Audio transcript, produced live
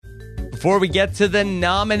Before we get to the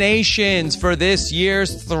nominations for this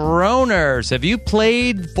year's Throners, have you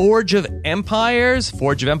played Forge of Empires?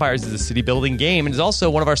 Forge of Empires is a city-building game and is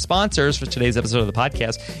also one of our sponsors for today's episode of the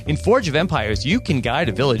podcast. In Forge of Empires, you can guide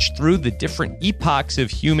a village through the different epochs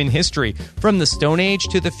of human history, from the Stone Age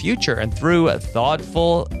to the future, and through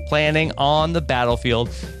thoughtful planning on the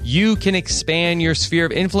battlefield, you can expand your sphere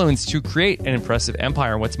of influence to create an impressive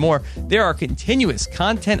empire. And what's more, there are continuous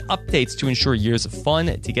content updates to ensure years of fun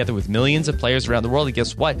together with millions of players around the world. And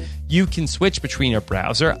guess what? You can switch between your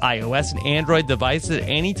browser, iOS, and Android devices at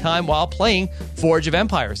any time while playing Forge of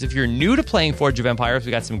Empires. If you're new to playing Forge of Empires,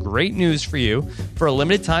 we got some great news for you. For a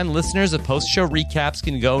limited time, listeners of post-show recaps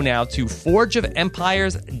can go now to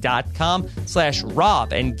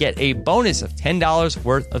forgeofempires.com/Rob and get a bonus of $10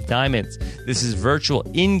 worth of diamonds. This is virtual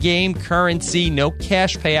in-game currency, no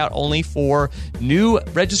cash payout, only for new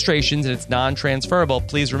registrations, and it's non-transferable.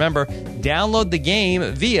 Please remember, download the game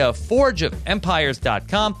via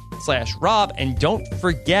forgeofempires.com/Rob, and don't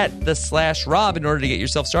forget the /Rob in order to get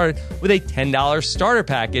yourself started with a $10 starter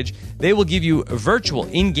package. They will give you a virtual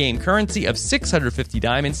in-game currency of 650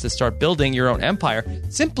 diamonds to start building your own empire.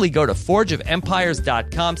 Simply go to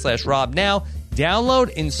forgeofempires.com/Rob now, download,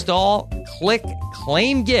 install, click,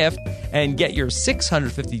 claim gift, and get your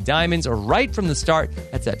 650 diamonds right from the start.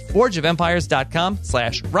 That's at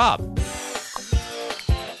forgeofempires.com/Rob.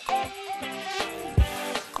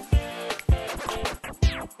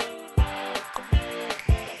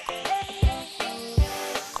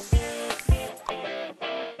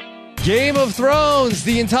 Game of Thrones,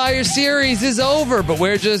 the entire series is over, but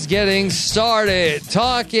we're just getting started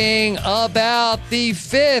talking about the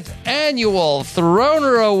 5th annual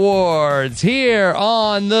Throner Awards here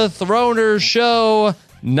on the Throner Show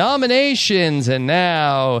nominations. And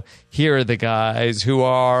now, here are the guys who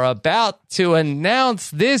are about to announce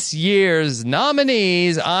this year's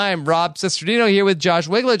nominees. I'm Rob Cesternino here with Josh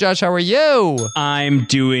Wigler. Josh, how are you? I'm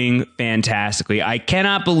doing fantastically. I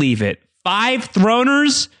cannot believe it. 5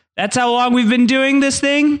 Throners? That's how long we've been doing this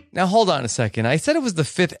thing? Now, hold on a second. I said it was the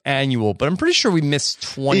 5th annual, but I'm pretty sure we missed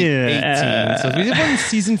 2018. Yeah. So we did one in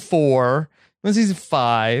season 4, one in season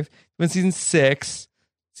 5, one in season 6,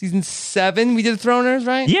 season 7. We did Throners,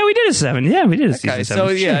 right? Yeah, we did a 7. Yeah, we did a season 7. So,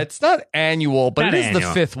 yeah, it's not annual, but it is the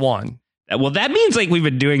 5th one. Well, that means like we've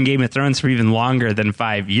been doing Game of Thrones for even longer than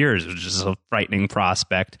 5 years, which is a frightening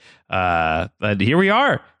prospect. But here we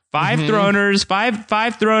are. 5 Throners, 5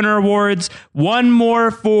 Throner Awards, one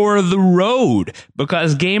more for the road,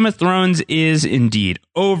 because Game of Thrones is indeed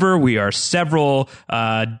over. We are several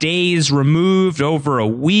days removed, over a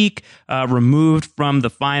week removed from the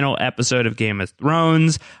final episode of Game of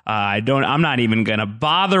Thrones. I'm not even going to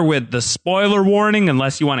bother with the spoiler warning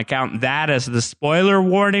unless you want to count that as the spoiler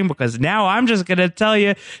warning, because now I'm just going to tell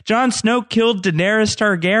you Jon Snow killed Daenerys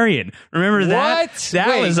Targaryen. Remember that? What?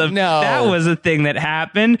 That was a thing that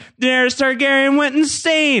happened. Daenerys Targaryen went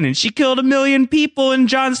insane and she killed 1 million people, and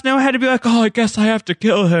Jon Snow had to be like, oh, I guess I have to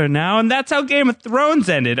kill her now. And that's how Game of Thrones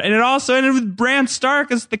ended. And it also ended with Bran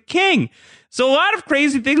Stark as the king. So a lot of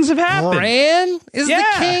crazy things have happened. Bran is the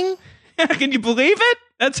king? Can you believe it?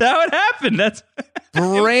 That's how it happened. That's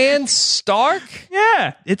Bran Stark?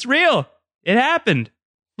 Yeah, it's real. It happened.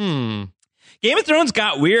 Game of Thrones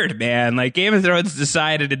got weird, man. Like, Game of Thrones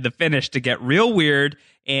decided in the finish to get real weird.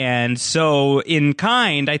 And so, in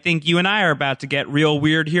kind, I think you and I are about to get real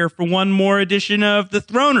weird here for one more edition of the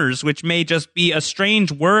Throners, which may just be a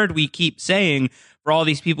strange word we keep saying for all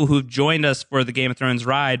these people who've joined us for the Game of Thrones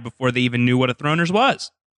ride before they even knew what a Throners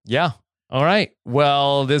was. Yeah. All right.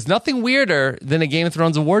 Well, there's nothing weirder than a Game of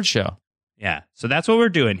Thrones award show. Yeah. So that's what we're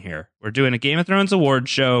doing here. We're doing a Game of Thrones award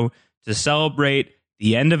show to celebrate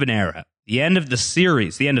the end of an era, the end of the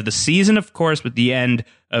series, the end of the season, of course, but the end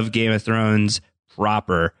of Game of Thrones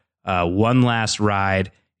proper. One last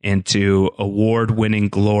ride into award-winning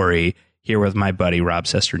glory here with my buddy Rob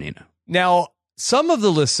Cesternino. Now, some of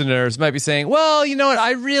the listeners might be saying, well, you know what?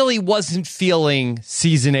 I really wasn't feeling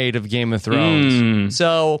season 8 of Game of Thrones.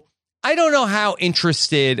 So I don't know how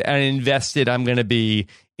interested and invested I'm going to be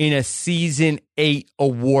in a season 8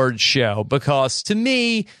 award show, because to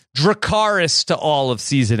me, Dracarys to all of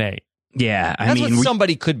season 8. Yeah, That's what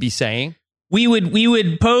somebody could be saying. We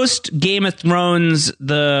would post Game of Thrones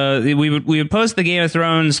we would post the Game of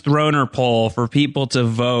Thrones Throner poll for people to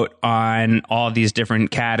vote on all these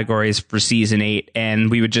different categories for season 8,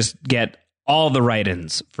 and we would just get all the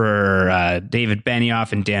write-ins for David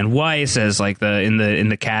Benioff and Dan Weiss as like in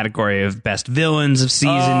the category of best villains of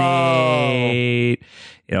season 8.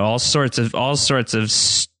 You know, all sorts of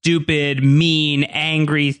stupid, mean,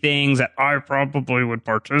 angry things that I probably would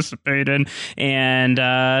participate in. And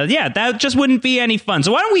that just wouldn't be any fun.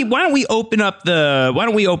 So why don't we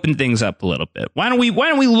open things up a little bit? Why don't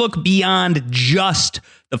we look beyond just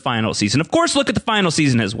the final season? Of course, look at the final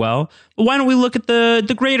season as well. But why don't we look at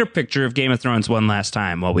the greater picture of Game of Thrones one last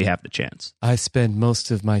time while we have the chance? I spend most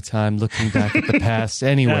of my time looking back at the past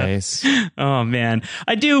anyways. Oh, man.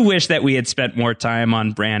 I do wish that we had spent more time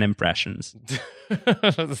on Bran impressions.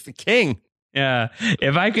 That's the king. Yeah.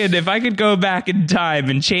 If I could go back in time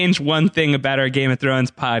and change one thing about our Game of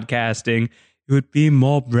Thrones podcasting, it would be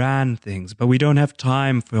more Bran things. But we don't have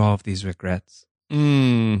time for all of these regrets.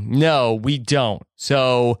 No, we don't.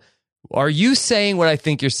 So are you saying what I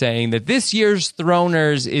think you're saying, that this year's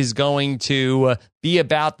Throners is going to be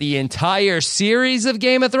about the entire series of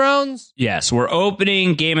Game of Thrones? Yes, we're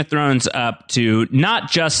opening Game of Thrones up to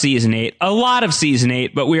not just Season 8, a lot of Season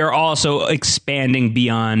 8, but we are also expanding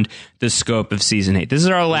beyond the scope of Season 8. This is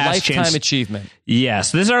our last lifetime achievement.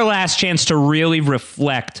 Yes, this is our last chance to really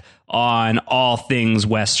reflect on all things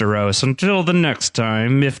Westeros until the next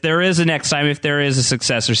time. If there is a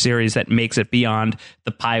successor series that makes it beyond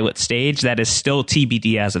the pilot stage, that is still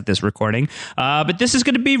TBD as of this recording. But this is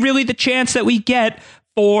going to be really the chance that we get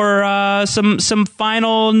for some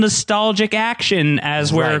final nostalgic action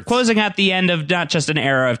as we're closing out the end of not just an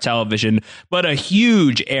era of television, but a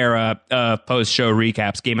huge era of post-show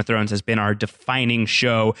recaps. Game of Thrones has been our defining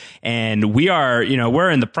show, and we're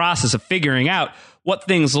in the process of figuring out what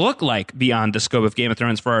things look like beyond the scope of Game of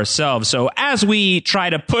Thrones for ourselves. So as we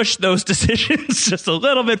try to push those decisions just a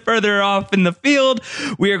little bit further off in the field,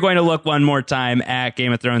 we are going to look one more time at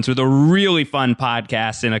Game of Thrones with a really fun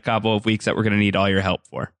podcast in a couple of weeks that we're going to need all your help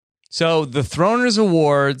for. So the Throners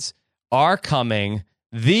Awards are coming.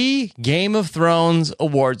 The Game of Thrones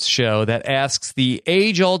awards show that asks the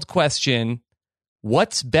age-old question,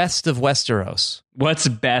 what's best of Westeros? What's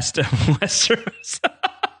best of Westeros?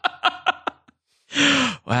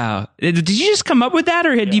 Wow. Did you just come up with that,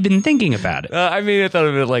 or had you been thinking about it? I thought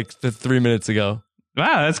of it like 3 minutes ago.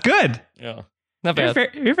 Wow, that's good. Yeah. Not bad.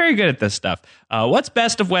 You're very good at this stuff. What's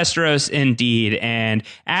best of Westeros, indeed, and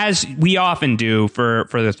as we often do for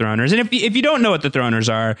the Throners, and if you don't know what the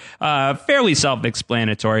Throners are, fairly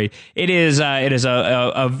self-explanatory. It is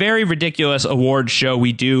a very ridiculous award show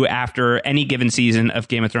we do after any given season of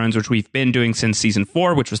Game of Thrones, which we've been doing since season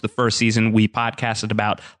 4, which was the first season we podcasted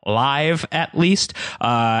about live, at least.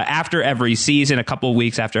 After every season, a couple of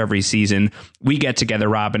weeks after every season, we get together,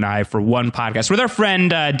 Rob and I, for one podcast with our friend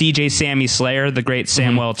DJ Sammy Slayer, the great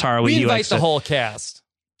Samuel Tarley. We invite the whole cast.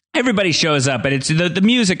 Everybody shows up, but it's the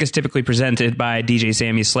music is typically presented by DJ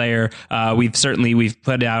Sammy Slayer. We've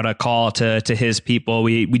put out a call to his people.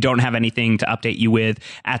 We don't have anything to update you with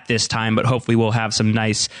at this time, but hopefully we'll have some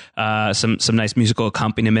nice some nice musical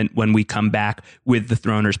accompaniment when we come back with the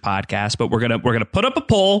Throners podcast. But we're gonna put up a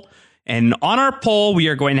poll. And on our poll, we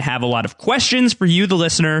are going to have a lot of questions for you, the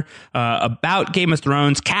listener, about Game of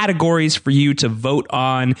Thrones, categories for you to vote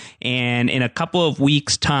on. And in a couple of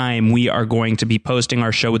weeks' time, we are going to be posting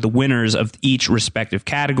our show with the winners of each respective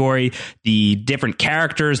category, the different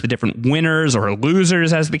characters, the different winners or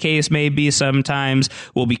losers, as the case may be sometimes,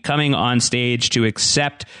 will be coming on stage to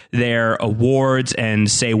accept their awards and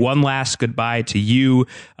say one last goodbye to you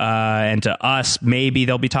and to us. Maybe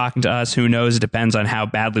they'll be talking to us. Who knows? It depends on how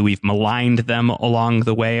badly we've maligned them along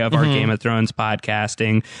the way of our Game of Thrones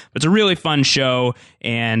podcasting. But it's a really fun show,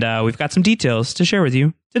 and we've got some details to share with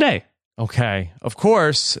you today. Okay. Of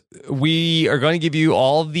course, we are going to give you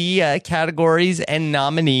all the categories and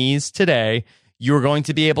nominees today. You're going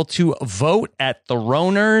to be able to vote at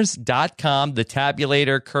throners.com. The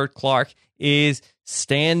tabulator, Kurt Clark, is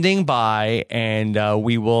standing by, and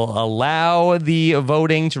we will allow the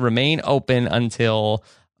voting to remain open until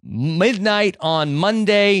midnight on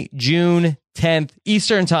Monday, June 10th,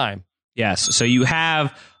 Eastern Time. Yes, so you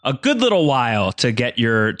have a good little while to get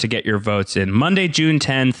your votes in. Monday, June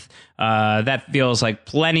 10th. That feels like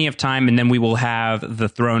plenty of time, and then we will have the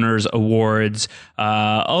Throners Awards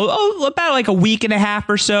about like a week and a half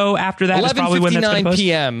or so after that. 11:59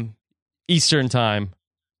 p.m. Eastern Time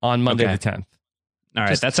on Monday the 10th. All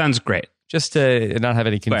right, that sounds great. Just to not have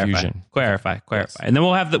any confusion. Clarify. Yes. And then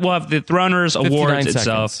we'll have the Throners Awards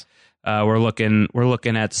itself. We're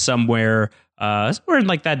looking at somewhere in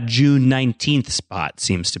like that June 19th spot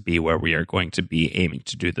seems to be where we are going to be aiming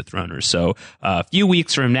to do the Throners. So a few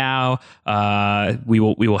weeks from now, we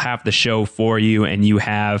will have the show for you, and you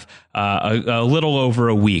have a little over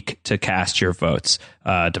a week to cast your votes,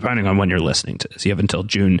 depending on when you're listening to this. You have until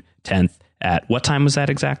June 10th at what time was that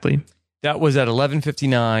exactly? That was at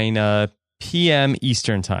 11:59 p.m.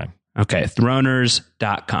 Eastern Time. Okay,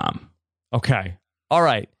 throners.com. Okay. All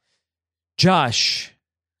right. Josh,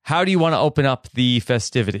 how do you want to open up the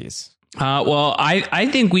festivities? Well, I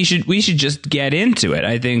think we should just get into it.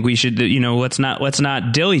 I think we should, let's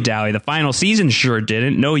not dilly dally. The final season sure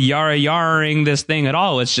didn't. No yara-yaring this thing at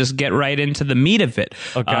all. Let's just get right into the meat of it.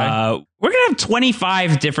 Okay. We're gonna have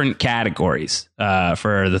 25 different categories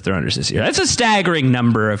for the Throners this year. That's a staggering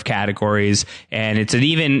number of categories, and it's an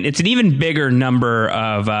even bigger number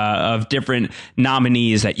of different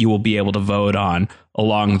nominees that you will be able to vote on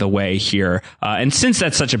along the way here. And since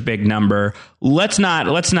that's such a big number, let's not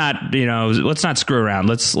screw around.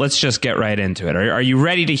 Let's just get right into it. Are you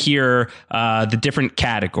ready to hear the different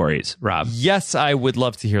categories, Rob? Yes, I would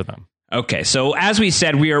love to hear them. Okay, so as we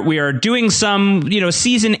said, we are doing some,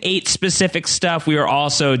 season 8 specific stuff. We are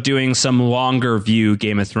also doing some longer view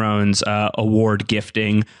Game of Thrones award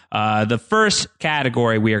gifting. The first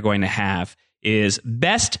category we are going to have is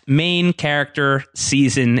Best Main Character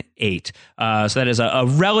Season 8. So that is a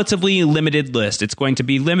relatively limited list. It's going to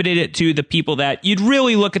be limited to the people that you'd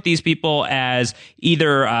really look at these people as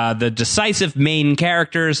either the decisive main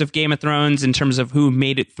characters of Game of Thrones in terms of who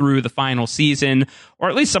made it through the final season, or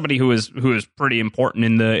at least somebody who is pretty important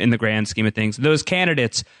in the grand scheme of things. Those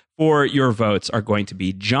candidates for your votes are going to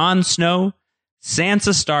be Jon Snow,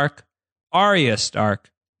 Sansa Stark, Arya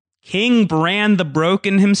Stark, King Bran the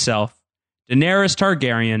Broken himself, Daenerys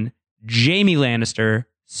Targaryen, Jaime Lannister,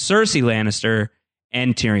 Cersei Lannister,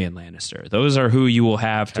 and Tyrion Lannister. Those are who you will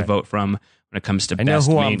have to vote from when it comes to best main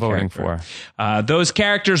character. I know who I'm voting for. Those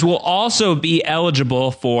characters will also be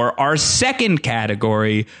eligible for our second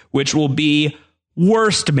category, which will be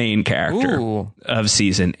worst main character of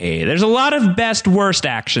season 8. There's a lot of best worst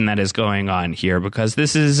action that is going on here because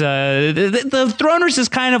this is the Throners is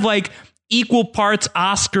kind of like equal parts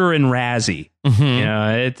Oscar and Razzie.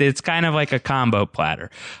 Mm-hmm. It's kind of like a combo platter.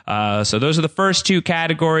 So those are the first two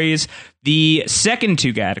categories. The second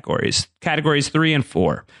two categories 3 and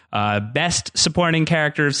 4, best supporting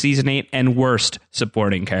character of season 8 and worst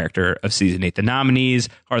supporting character of season 8. The nominees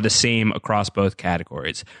are the same across both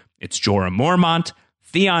categories. It's Jorah Mormont,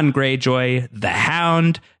 Theon Greyjoy, The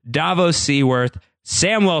Hound, Davos Seaworth,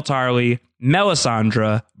 Samwell Tarly,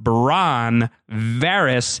 Melisandre, Bronn,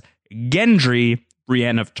 Varys, Gendry,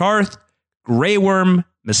 Brienne of Tarth, Grey Worm,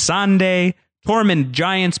 Missandei, Tormund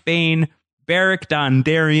Giantsbane, Beric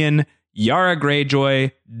Dondarrion, Yara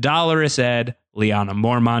Greyjoy, Dolorous Edd, Lyanna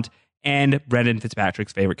Mormont, and Brendan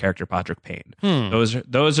Fitzpatrick's favorite character, Podrick Payne.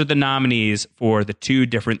 Those are the nominees for the two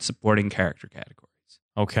different supporting character categories.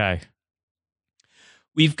 Okay.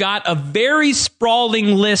 We've got a very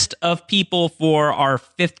sprawling list of people for our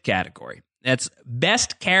fifth category. That's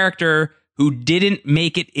best character who didn't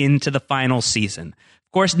make it into the final season.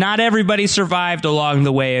 Of course, not everybody survived along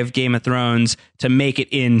the way of Game of Thrones to make it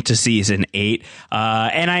into season 8.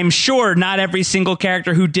 And I'm sure not every single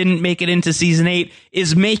character who didn't make it into season 8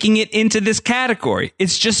 is making it into this category.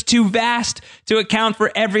 It's just too vast to account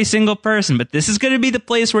for every single person. But this is going to be the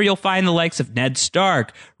place where you'll find the likes of Ned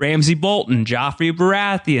Stark, Ramsay Bolton, Joffrey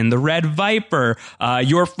Baratheon, the Red Viper,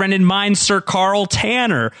 your friend and mine, Sir Carl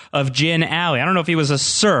Tanner of Gin Alley. I don't know if he was a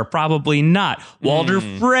sir, probably not. Walder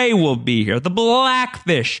Frey will be here. The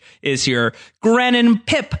Blackfish is here. Gren and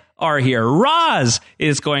Pip are here. Roz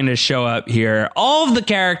is going to show up here. All of the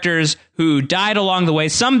characters who died along the way,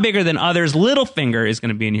 some bigger than others. Littlefinger is going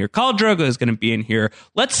to be in here. Khal Drogo is going to be in here.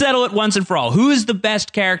 Let's settle it once and for all. Who is the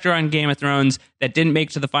best character on Game of Thrones that didn't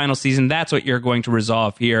make it to the final season? That's what you're going to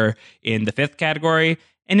resolve here in the fifth category.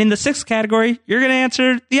 And in the sixth category, you're going to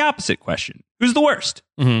answer the opposite question. Who's the worst?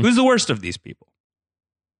 Mm-hmm. Who's the worst of these people?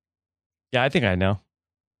 Yeah, I think I know.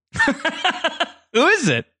 Who is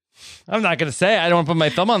it? I'm not going to say. I don't want to put my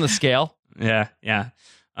thumb on the scale. Yeah.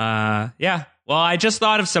 Well, I just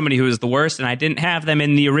thought of somebody who was the worst, and I didn't have them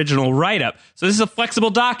in the original write-up. So this is a flexible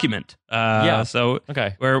document. So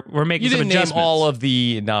okay, we're making some adjustments. You didn't name all of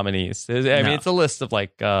the nominees. I mean, it's a list of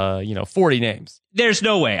like 40 names. There's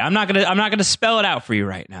no way. I'm not gonna spell it out for you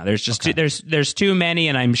right now. There's just there's too many,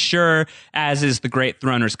 and I'm sure, as is the Great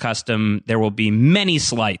Throners custom, there will be many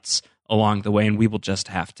slights along the way, and we will just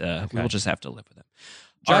have to live with them.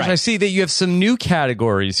 Josh, right. I see that you have some new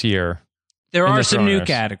categories here. There are some new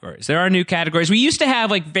categories. We used to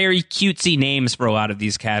have like very cutesy names for a lot of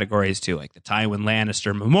these categories too, like the Tywin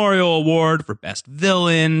Lannister Memorial Award for Best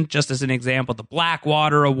Villain, just as an example, the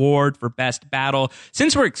Blackwater Award for Best Battle.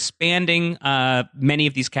 Since we're expanding many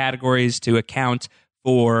of these categories to account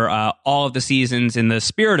for all of the seasons in the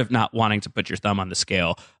spirit of not wanting to put your thumb on the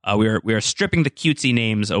scale, we are stripping the cutesy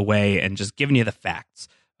names away and just giving you the facts.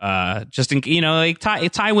 Just in, like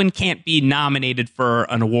Tywin can't be nominated for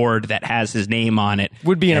an award that has his name on it.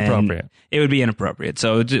 Would be inappropriate. It would be inappropriate.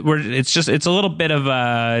 So it's a little bit of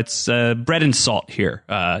it's bread and salt here.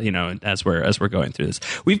 As we're going through this,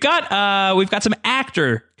 we've got some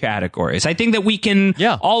actor categories. I think that we can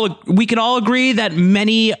all agree that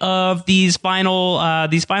many of these final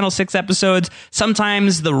 6 episodes,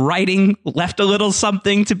 sometimes the writing left a little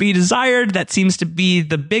something to be desired. That seems to be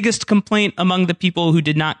the biggest complaint among the people who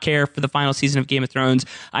did not care for the final season of Game of Thrones.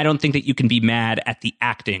 I don't think that you can be mad at the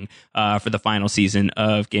acting for the final season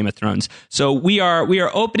of Game of Thrones. So we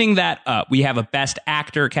are opening that up. We have a Best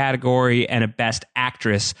Actor category and a Best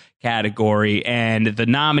Actress category, and the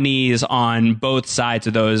nominees on both sides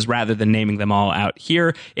of those, rather than naming them all out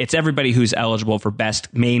here, it's everybody who's eligible for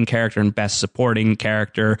Best Main Character and Best Supporting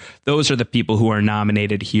Character. Those are the people who are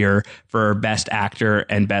nominated here for Best Actor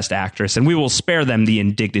and Best Actress, and we will spare them the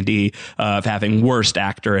indignity of having Worst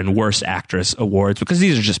Actor and Worst Actress awards, because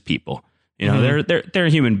these are just people. They're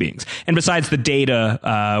human beings. And besides, the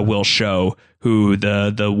data will show who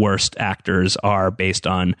the worst actors are based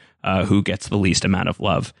on who gets the least amount of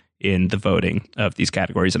love in the voting of these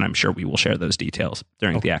categories. And I'm sure we will share those details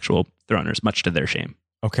during the actual Throners, much to their shame.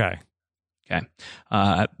 Okay.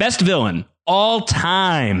 Best Villain all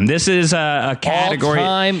time. This is a category.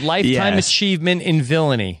 All-time lifetime achievement in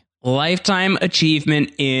villainy. Lifetime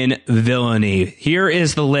achievement in villainy. Here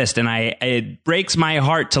is the list, and it breaks my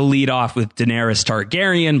heart to lead off with Daenerys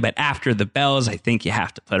Targaryen, but after the bells, I think you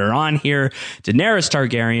have to put her on here. Daenerys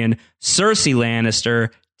Targaryen, Cersei Lannister,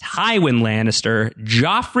 Tywin Lannister,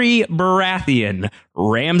 Joffrey Baratheon,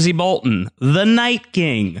 Ramsay Bolton, the Night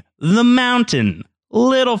King, the Mountain,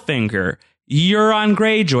 Littlefinger, Euron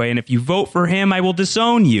Greyjoy, and if you vote for him, I will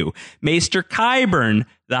disown you. Maester Qyburn,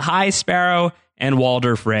 the High Sparrow, and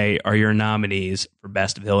Walder Frey are your nominees for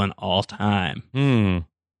Best Villain all time.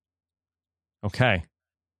 Okay.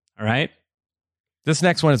 All right. This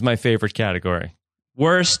next one is my favorite category.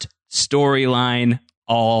 Worst storyline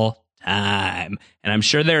all time. And I'm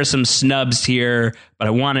sure there are some snubs here, but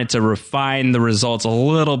I wanted to refine the results a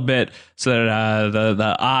little bit so that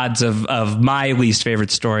the odds of my least favorite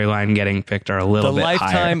storyline getting picked are a little bit higher. The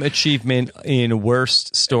lifetime achievement in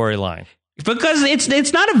worst storyline. Because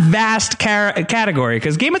it's not a vast category,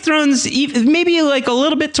 because Game of Thrones, maybe like a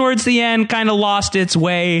little bit towards the end, kind of lost its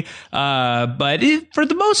way. But for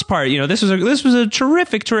the most part, this was a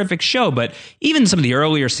terrific show. But even some of the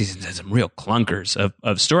earlier seasons had some real clunkers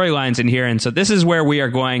of storylines in here. And so this is where we are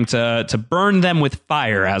going to burn them with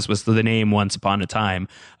fire, as was the name once upon a time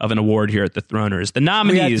of an award here at the Throners. The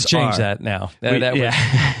nominees we have to change that now. That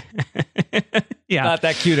yeah. Not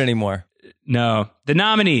that cute anymore. No. The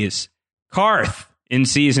nominees. Karth in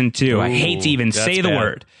season 2. I hate to even say the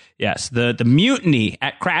word. Yes, the mutiny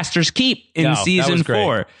at Craster's Keep in season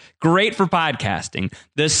 4. Great for podcasting.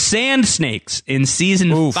 The Sand Snakes in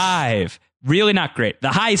season 5. Really not great. The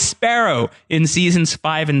High Sparrow in seasons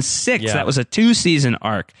 5 and 6. Yeah. That was a 2-season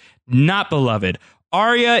arc. Not beloved.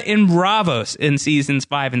 Arya in Braavos in seasons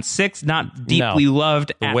 5 and 6. Not deeply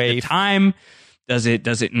loved at the time. Does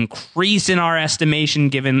it increase in our estimation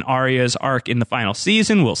given Arya's arc in the final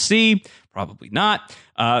season? We'll see. Probably not.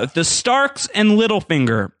 The Starks and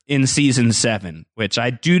Littlefinger in season 7, which I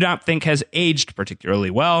do not think has aged particularly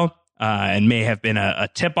well, and may have been a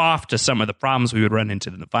tip-off to some of the problems we would run into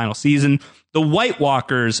in the final season. The White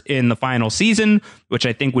Walkers in the final season, which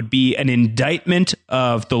I think would be an indictment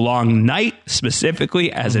of The Long Night,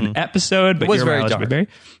 specifically as an episode. But it was very dark.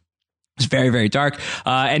 It's very, very dark.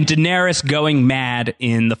 And Daenerys going mad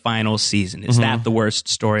in the final season. Is that the worst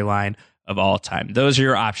storyline of all time? Those are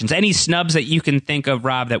your options. Any snubs that you can think of,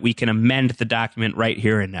 Rob, that we can amend the document right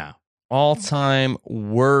here and now? All-time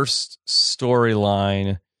worst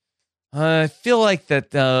storyline. I feel like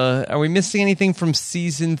that. Are we missing anything from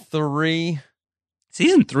season 3?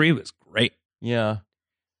 Season 3 was great. Yeah.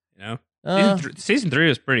 Season 3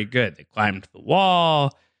 was pretty good. They climbed the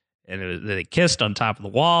wall, and they kissed on top of the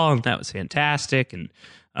wall, and that was fantastic. And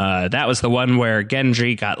that was the one where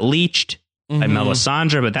Gendry got leached by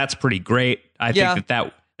Melisandre, but that's pretty great. I think that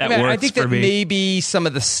works I think for that me. Maybe some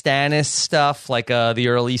of the Stannis stuff, like the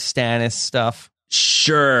early Stannis stuff.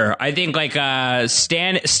 Sure. I think like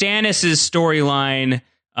Stannis' storyline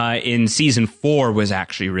in season 4 was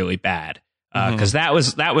actually really bad. Because that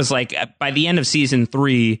was like by the end of season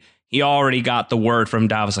 3, he already got the word from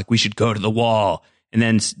Davos, like, we should go to the wall. And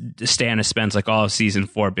then Stannis spends like all of season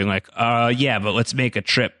 4 being like, yeah, but let's make a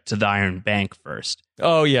trip to the Iron Bank first.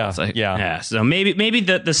 Oh, yeah. It's like, yeah. So maybe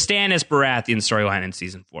the Stannis Baratheon storyline in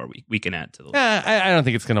season 4 we can add to the list. I don't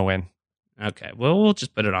think it's going to win. Okay. Well, we'll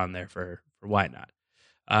just put it on there for why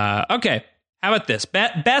not. Okay. How about this?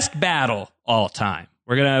 Best battle all time.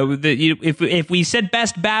 We're gonna if we said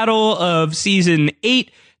best battle of season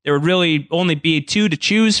 8, there would really only be 2 to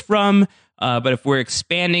choose from. But if we're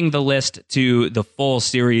expanding the list to the full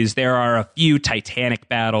series, there are a few titanic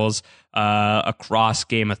battles across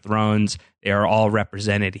Game of Thrones. They are all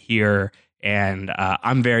represented here. And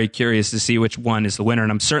I'm very curious to see which one is the winner.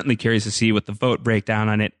 And I'm certainly curious to see what the vote breakdown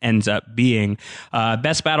on it ends up being.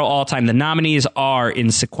 Best battle all time. The nominees are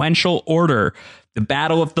in sequential order. The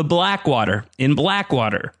Battle of the Blackwater in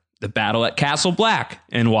Blackwater. The Battle at Castle Black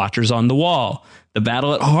in Watchers on the Wall. The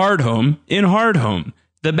Battle at Hardhome in Hardhome.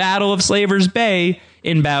 The Battle of Slavers Bay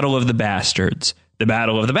in Battle of the Bastards. The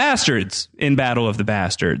Battle of the Bastards in Battle of the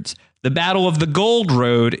Bastards. The Battle of the Gold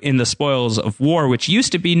Road in the Spoils of War, which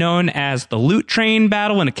used to be known as the Loot Train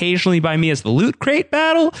Battle and occasionally by me as the Loot Crate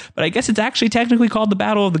Battle, but I guess it's actually technically called the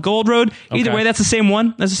Battle of the Gold Road. Either way, that's the same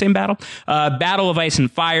one. That's the same battle. Battle of Ice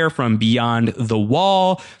and Fire from Beyond the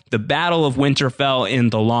Wall. The Battle of Winterfell in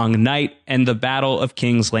The Long Night. And the Battle of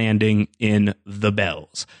King's Landing in The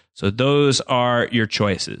Bells. So those are your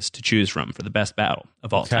choices to choose from for the best battle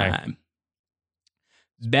of all time.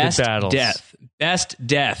 Best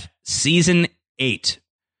Death, Season 8.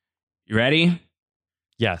 You ready?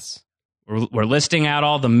 Yes. We're listing out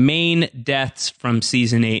all the main deaths from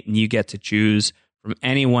Season 8, and you get to choose from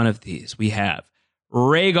any one of these. We have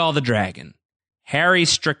Rhaegal the Dragon, Harry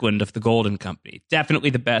Strickland of the Golden Company,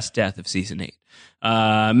 definitely the best death of Season 8.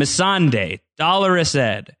 Missandei, Dolorous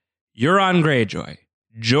Edd, Euron Greyjoy,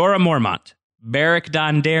 Jorah Mormont, Beric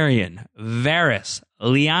Dondarrion, Varys,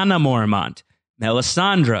 Lyanna Mormont,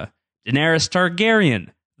 Melisandre, Daenerys Targaryen,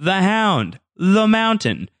 the Hound, the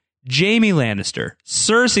Mountain, Jaime Lannister,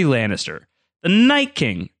 Cersei Lannister, the Night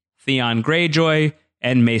King, Theon Greyjoy,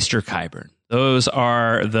 and Maester Qyburn. Those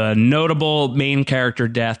are the notable main character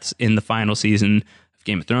deaths in the final season of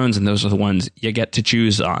Game of Thrones, and those are the ones you get to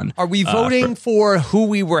choose on. Are we voting for who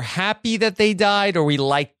we were happy that they died, or we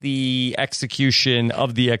like the execution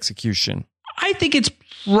of the execution? I think it's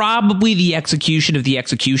probably the execution of the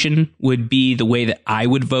execution would be the way that I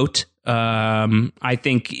would vote. I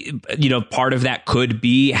think, part of that could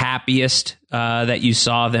be happiest that you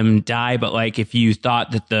saw them die. But like, if you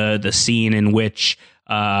thought that the scene in which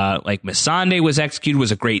Missandei was executed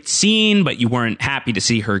was a great scene, but you weren't happy to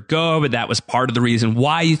see her go, but that was part of the reason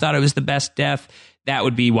why you thought it was the best death, that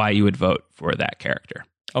would be why you would vote for that character.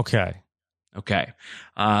 Okay.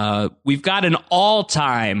 We've got an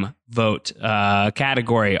all-time vote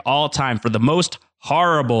category, all-time for the most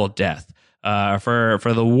horrible death, for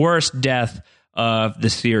the worst death of the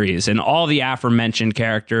series. And all the aforementioned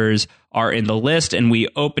characters are in the list, and we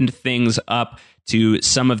opened things up to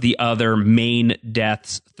some of the other main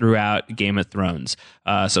deaths throughout Game of Thrones.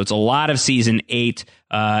 So it's a lot of Season 8,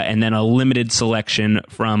 and then a limited selection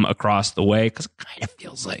from across the way, because it kind of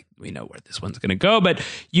feels like we know where this one's going to go, but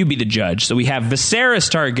you be the judge. So we have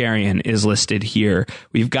Viserys Targaryen is listed here.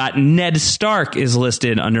 We've got Ned Stark is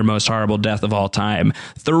listed under most horrible death of all time.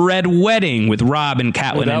 The Red Wedding with Robb and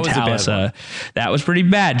Catelyn and Talisa. That was pretty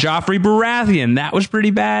bad. Joffrey Baratheon. That was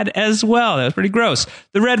pretty bad as well. That was pretty gross.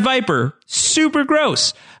 The Red Viper. Super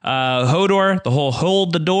gross. Hodor, the whole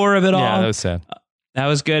hold the door of it all. Yeah, that was sad. That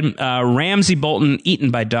was good. Ramsay Bolton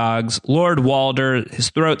eaten by dogs. Lord Walder, his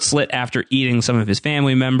throat slit after eating some of his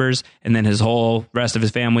family members, and then his whole rest of his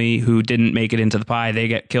family who didn't make it into the pie, they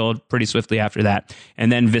get killed pretty swiftly after that. And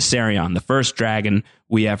then Viserion, the first dragon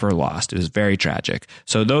we ever lost. It was very tragic.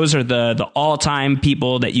 So those are the all-time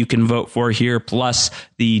people that you can vote for here, plus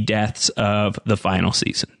the deaths of the final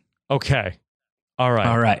season. Okay. All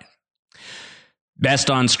right.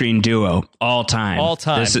 Best on-screen duo, all time.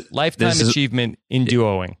 Lifetime achievement in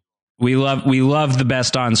duoing. We love the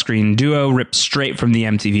best on-screen duo, ripped straight from the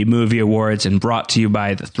MTV Movie Awards and brought to you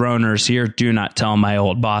by the Throners here. Do not tell my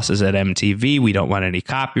old bosses at MTV. We don't want any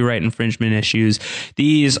copyright infringement issues.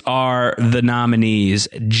 These are the nominees: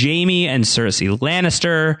 Jaime and Cersei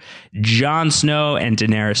Lannister, Jon Snow and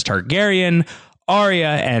Daenerys Targaryen, Arya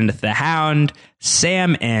and the Hound,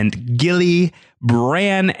 Sam and Gilly,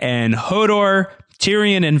 Bran and Hodor,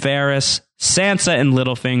 Tyrion and Varys, Sansa and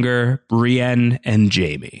Littlefinger, Brienne and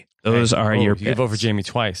Jaime. Those are your picks. You vote for Jaime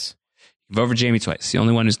twice. You vote for Jaime twice. The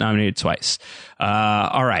only one who's nominated twice.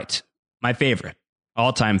 All right. My favorite,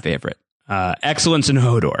 all-time favorite, Excellence in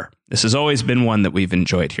Hodor. This has always been one that we've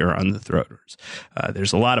enjoyed here on the Throners.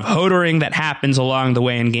 There's a lot of Hodoring that happens along the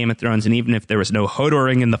way in Game of Thrones, and even if there was no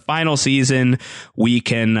Hodoring in the final season, we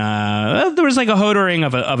can. There was like a Hodoring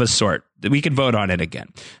of a sort. We could vote on it again.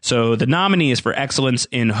 So the nominees for Excellence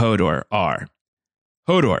in Hodor are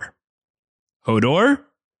Hodor, Hodor,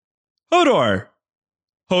 Hodor,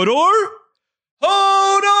 Hodor,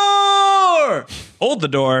 Hodor. door, hold the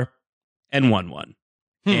door, and won one.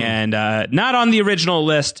 And not on the original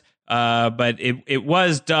list, but it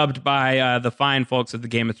was dubbed by the fine folks of the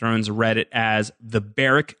Game of Thrones Reddit as the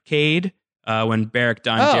Barricade, when Beric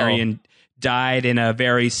Dondarrion died in a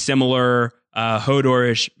very similar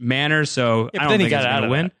Hodorish manner. So I don't think he's going to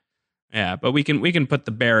win. That. Yeah, but we can put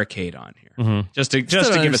the Barricade on here just to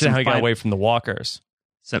give us how he got away from the walkers.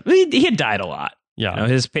 So he had died a lot. Yeah, you know,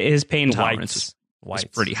 his pain tolerance was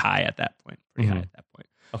pretty high at that point.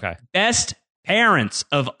 Okay, best parents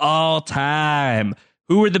of all time.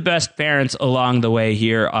 Who were the best parents along the way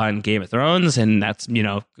here on Game of Thrones? And that's,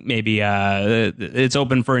 maybe it's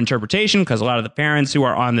open for interpretation because a lot of the parents who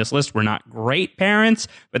are on this list were not great parents,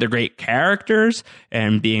 but they're great characters.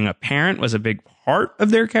 And being a parent was a big part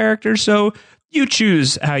of their character. So you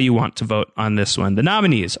choose how you want to vote on this one. The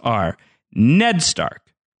nominees are Ned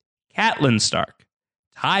Stark, Catelyn Stark,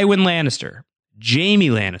 Tywin Lannister, Jaime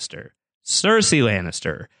Lannister, Cersei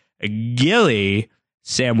Lannister, Gilly,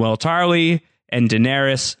 Samwell Tarly, and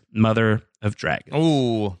Daenerys, Mother of Dragons.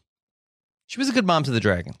 Ooh. She was a good mom to the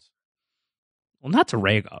dragons. Well, not to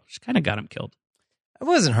Rhaegal. She kind of got him killed. It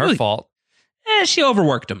wasn't her fault. She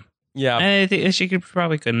overworked him. Yeah. I think she could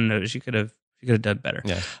have done better.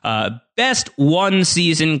 Yeah. Best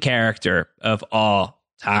one-season character of all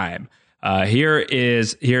time.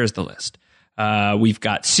 Here's the list. We've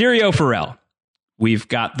got Syrio Forel. We've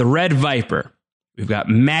got the Red Viper. We've got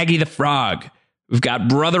Maggie the Frog. We've got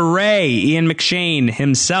Brother Ray, Ian McShane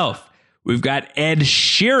himself. We've got Ed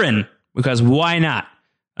Sheeran, because why not?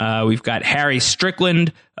 We've got Harry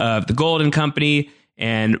Strickland of the Golden Company.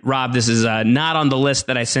 And Rob, this is not on the list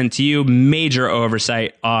that I sent to you. Major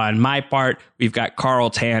oversight on my part. We've got Carl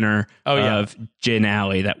Tanner of Gin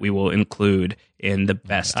Alley that we will include in the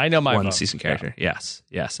best one-season character. Yeah.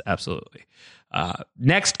 Yes, absolutely.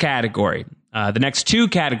 Next category. The next two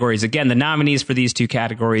categories, again, the nominees for these two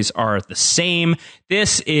categories are the same.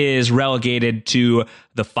 This is relegated to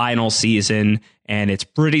the final season, and it's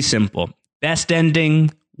pretty simple. Best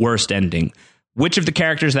ending, worst ending. Which of the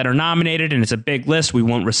characters that are nominated, and it's a big list, we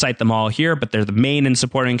won't recite them all here, but they're the main and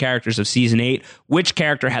supporting characters of Season 8. Which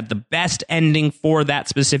character had the best ending for that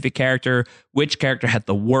specific character? Which character had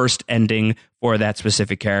the worst ending for that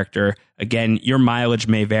specific character? Again, your mileage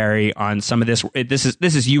may vary on some of this. This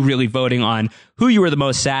is you really voting on who you were the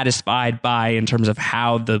most satisfied by in terms of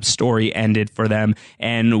how the story ended for them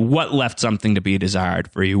and what left something to be desired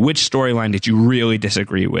for you. Which storyline did you really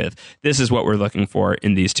disagree with? This is what we're looking for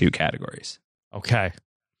in these two categories. Okay.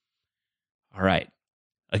 All right.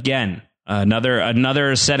 Again,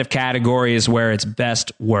 another set of categories where it's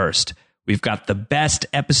best, worst. We've got the best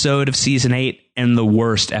episode of Season 8 and the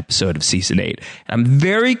worst episode of Season 8. I'm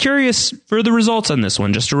very curious for the results on this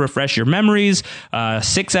one, just to refresh your memories.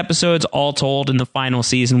 6 episodes all told in the final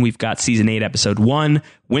season. We've got Season 8, Episode 1,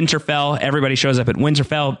 Winterfell. Everybody shows up at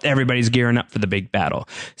Winterfell. Everybody's gearing up for the big battle.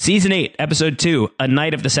 Season 8, Episode 2, A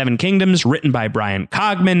Knight of the Seven Kingdoms, written by Brian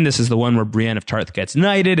Cogman. This is the one where Brienne of Tarth gets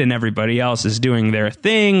knighted and everybody else is doing their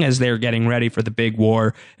thing as they're getting ready for the big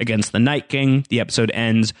war against the Night King. The episode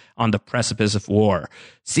ends on the precipice of war.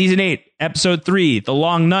 Season 8, Episode 3, The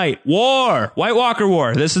Long Night, War, White Walker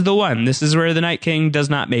War. This is the one. This is where the Night King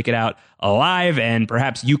does not make it out alive, and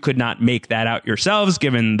perhaps you could not make that out yourselves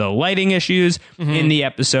given the lighting issues in the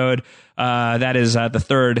episode. That is the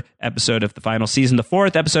third episode of the final season. The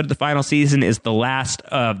fourth episode of the final season is the last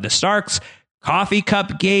of the Starks, Coffee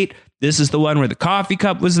Cup Gate. This is the one where the coffee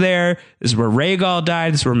cup was there. This is where Rhaegal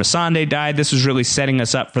died. This is where Missandei died. This was really setting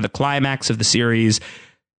us up for the climax of the series.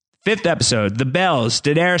 Fifth episode, The Bells.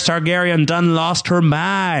 Daenerys Targaryen done lost her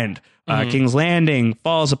mind. King's Landing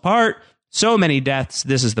falls apart. So many deaths.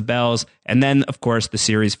 This is The Bells. And then, of course, the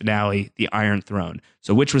series finale, The Iron Throne.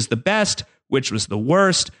 So which was the best? Which was the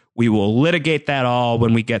worst? We will litigate that all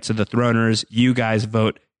when we get to the Throners. You guys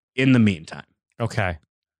vote in the meantime. Okay.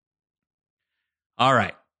 All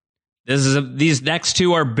right. These next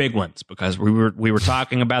two are big ones because we were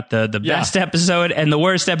talking about the best episode and the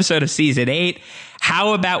worst episode of Season 8.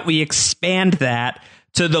 How about we expand that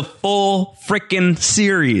to the full frickin'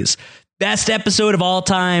 series? Best episode of all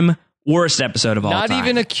time, worst episode of all time. Not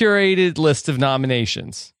even a curated list of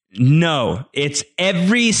nominations. No, it's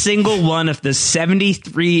every single one of the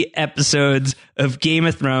 73 episodes of Game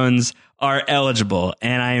of Thrones are eligible,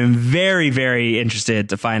 and I am very, very interested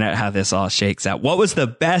to find out how this all shakes out. What was the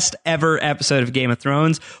best ever episode of Game of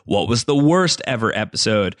Thrones? What was the worst ever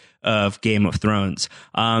episode of Game of Thrones?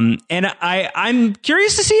 And I'm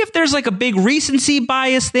curious to see if there's like a big recency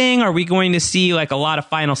bias thing. Are we going to see like a lot of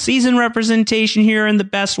final season representation here in the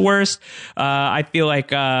best worst? I feel like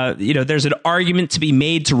there's an argument to be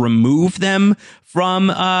made to remove them from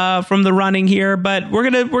the running here, but we're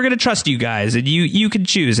gonna trust you guys, and you can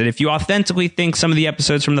choose. And if you authentically think some of the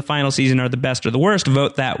episodes from the final season are the best or the worst,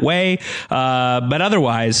 vote that way. But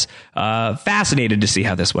otherwise, fascinated to see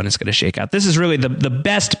how this one is going to shake out. This is really the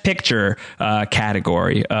best picture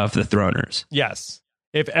category of the Throners. Yes.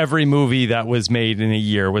 If every movie that was made in a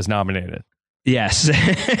year was nominated. Yes,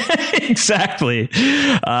 exactly.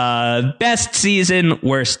 Best season,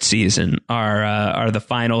 worst season are the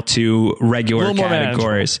final two regular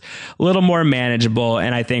categories. A little more manageable,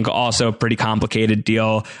 and I think also a pretty complicated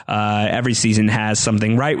deal. Every season has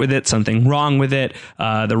something right with it, something wrong with it.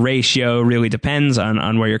 The ratio really depends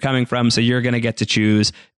on where you're coming from, so you're going to get to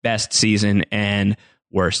choose best season and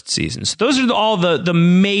worst season. So those are all the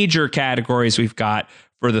major categories we've got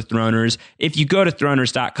for the Throners. If you go to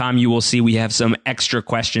throners.com, you will see we have some extra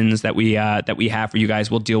questions that we have for you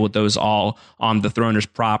guys. We'll deal with those all on the Throners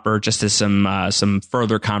proper, just as some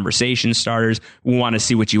further conversation starters. We want to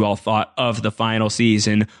see what you all thought of the final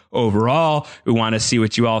season overall. We want to see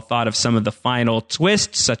what you all thought of some of the final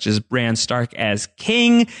twists, such as Bran Stark as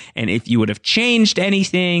king, and if you would have changed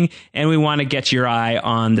anything. And we want to get your eye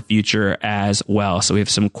on the future as well. So we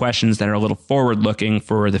have some questions that are a little forward-looking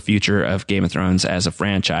for the future of Game of Thrones as a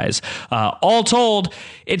franchise. All told,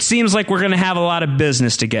 it seems like we're going to have a lot of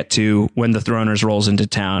business to get to when the Throners rolls into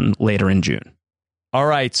town later in June. All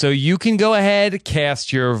right, so you can go ahead,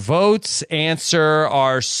 cast your votes, answer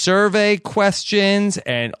our survey questions,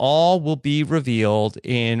 and all will be revealed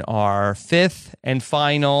in our fifth and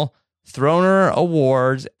final Throner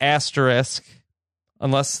Awards asterisk.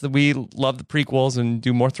 Unless we love the prequels and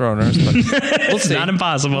do more Throners, but we'll see. Not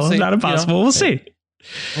impossible. We'll see. Not impossible. We'll see.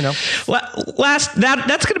 You know,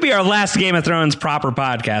 that's going to be our last Game of Thrones proper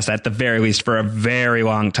podcast, at the very least, for a very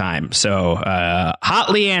long time. So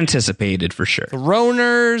hotly anticipated for sure.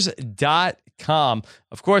 Throners.com.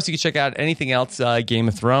 Of course, you can check out anything else Game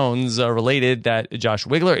of Thrones related that Josh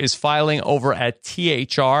Wigler is filing over at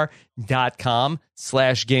thr.com/Game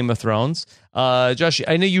of Thrones. Josh,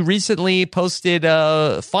 I know you recently posted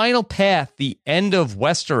Final Path, The End of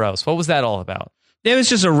Westeros. What was that all about? It was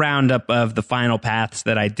just a roundup of the final paths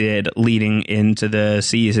that I did leading into the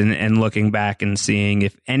season and looking back and seeing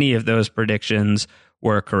if any of those predictions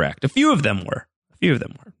were correct. A few of them were.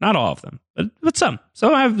 Not all of them, but some.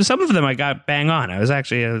 So some of them I got bang on. I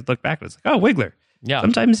looked back and was like, oh, Wigler. Yeah.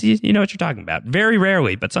 Sometimes you know what you're talking about. Very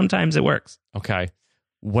rarely, but sometimes it works. Okay.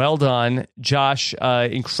 Well done, Josh.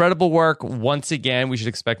 Incredible work once again. We should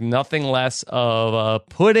expect nothing less of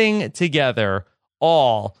putting together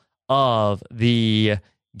all of the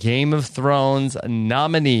Game of Thrones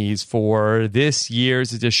nominees for this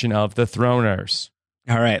year's edition of the Throners.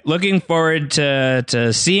 All right. Looking forward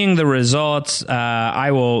to seeing the results.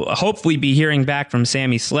 I will hopefully be hearing back from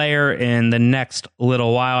Sammy Slayer in the next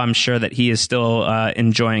little while. I'm sure that he is still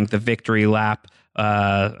enjoying the victory lap.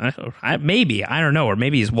 Maybe, I don't know, or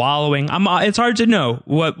maybe he's wallowing. It's hard to know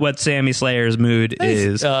what Sammy Slayer's mood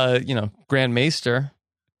is. Grand Maester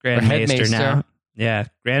now. Yeah,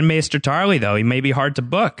 Grand Maester Tarly, though. He may be hard to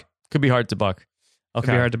book. Could be hard to book. Okay.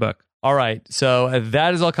 Could be hard to book. All right, so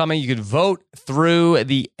that is all coming. You could vote through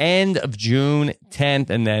the end of June 10th,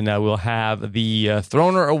 and then we'll have the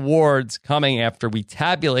Throner Awards coming after we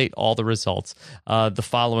tabulate all the results the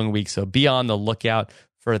following week. So be on the lookout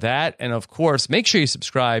for that. And of course, make sure you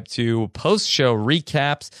subscribe to Post-Show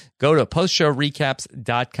Recaps. Go to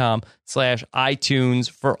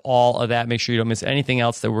postshowrecaps.com/iTunes for all of that. Make sure you don't miss anything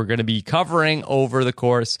else that we're going to be covering over the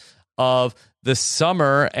course of the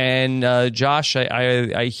summer. And Josh,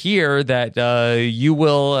 I hear that you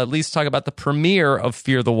will at least talk about the premiere of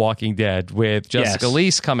Fear the Walking Dead with Jessica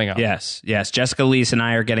Leese coming up. Yes. Jessica Leese and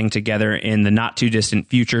I are getting together in the not too distant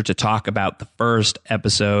future to talk about the first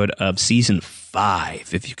episode of season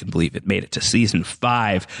 5, if you can believe it, made it to season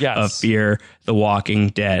 5 of Fear the Walking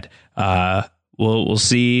Dead. We'll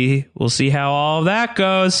see how all of that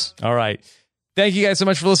goes. All right. Thank you guys so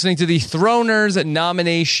much for listening to the Throners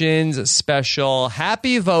nominations special.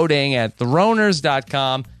 Happy voting at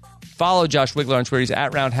throners.com. Follow Josh Wigler on Twitter. He's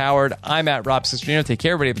at Round Howard. I'm at Rob Sestrino. Take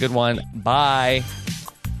care, everybody. Have a good one. Bye.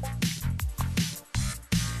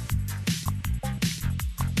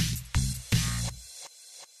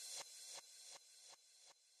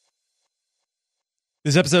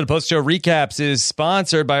 This episode of Post Show Recaps is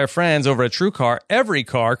sponsored by our friends over at TrueCar. Every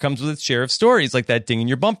car comes with its share of stories, like that ding in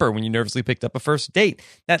your bumper when you nervously picked up a first date,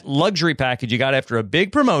 that luxury package you got after a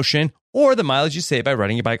big promotion, or the mileage you save by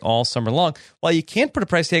riding your bike all summer long. While you can't put a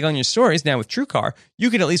price tag on your stories, now with TrueCar, you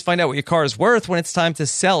can at least find out what your car is worth when it's time to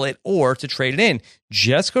sell it or to trade it in.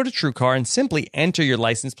 Just go to TrueCar and simply enter your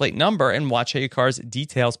license plate number and watch how your car's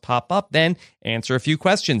details pop up. Then answer a few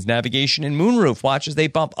questions. Navigation and moonroof. Watch as they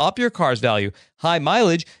bump up your car's value. High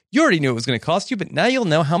mileage. You already knew it was going to cost you, but now you'll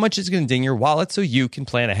know how much it's going to ding your wallet so you can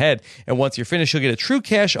plan ahead. And once you're finished, you'll get a true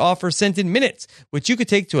cash offer sent in minutes, which you could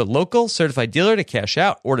take to a local certified dealer to cash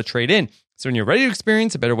out or to trade in. So when you're ready to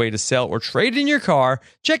experience a better way to sell or trade in your car,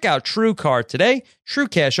 check out TrueCar today. True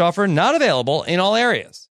cash offer not available in all areas.